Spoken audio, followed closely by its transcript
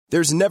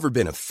There's never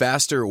been a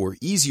faster or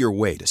easier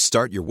way to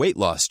start your weight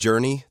loss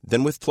journey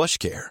than with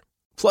PlushCare.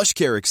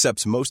 PlushCare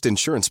accepts most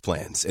insurance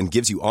plans and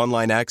gives you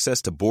online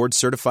access to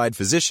board-certified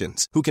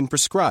physicians who can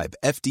prescribe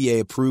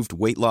FDA-approved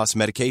weight loss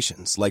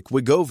medications like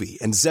Wegovy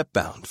and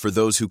Zepbound for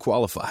those who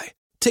qualify.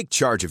 Take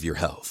charge of your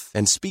health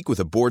and speak with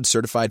a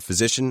board-certified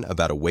physician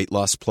about a weight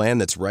loss plan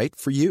that's right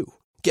for you.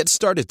 Get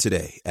started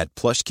today at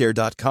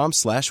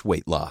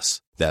plushcare.com/weight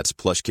loss. That's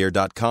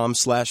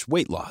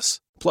plushcare.com/weight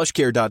loss.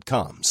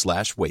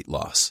 plushcare.com/weight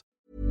loss.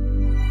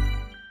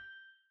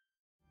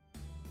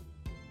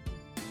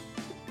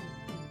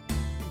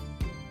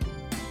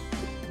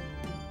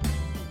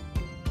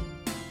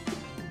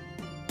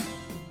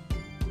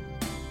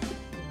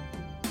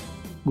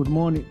 Good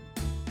morning.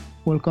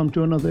 Welcome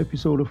to another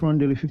episode of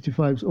Rondelle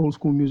 55's Old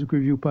School Music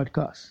Review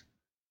Podcast.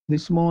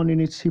 This morning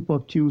it's Hip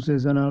Hop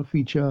Tuesdays and I'll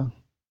feature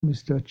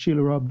Mr.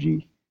 Chill Rob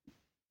G.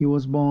 He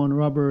was born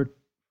Robert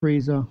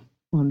Fraser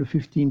on the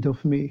 15th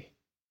of May.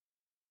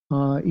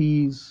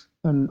 He's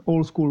an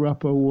old school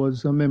rapper who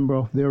was a member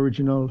of the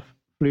original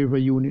Flavor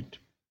Unit.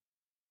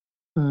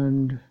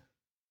 And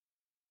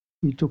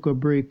he took a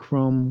break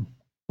from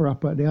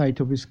rap at the height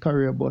of his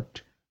career,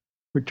 but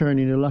returned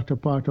in the latter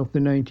part of the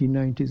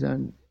 1990s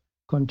and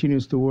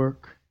continues to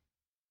work.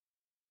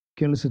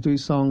 You can listen to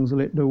his songs,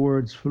 Let the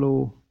Words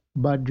Flow,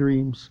 Bad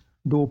Dreams,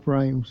 Dope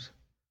Rhymes,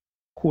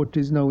 Quote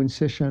Is Now in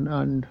Session,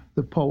 and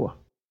The Power.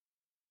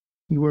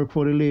 He worked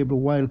for the label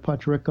Wild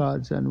Patch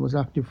Records and was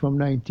active from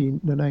the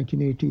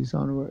 1980s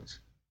onwards.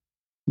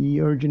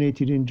 He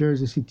originated in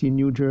Jersey City,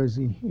 New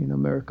Jersey, in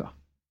America.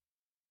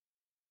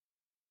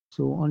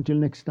 So until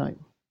next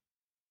time,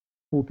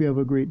 hope you have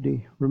a great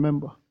day.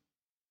 Remember,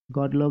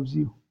 God loves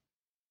you.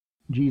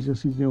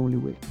 Jesus is the only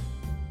way.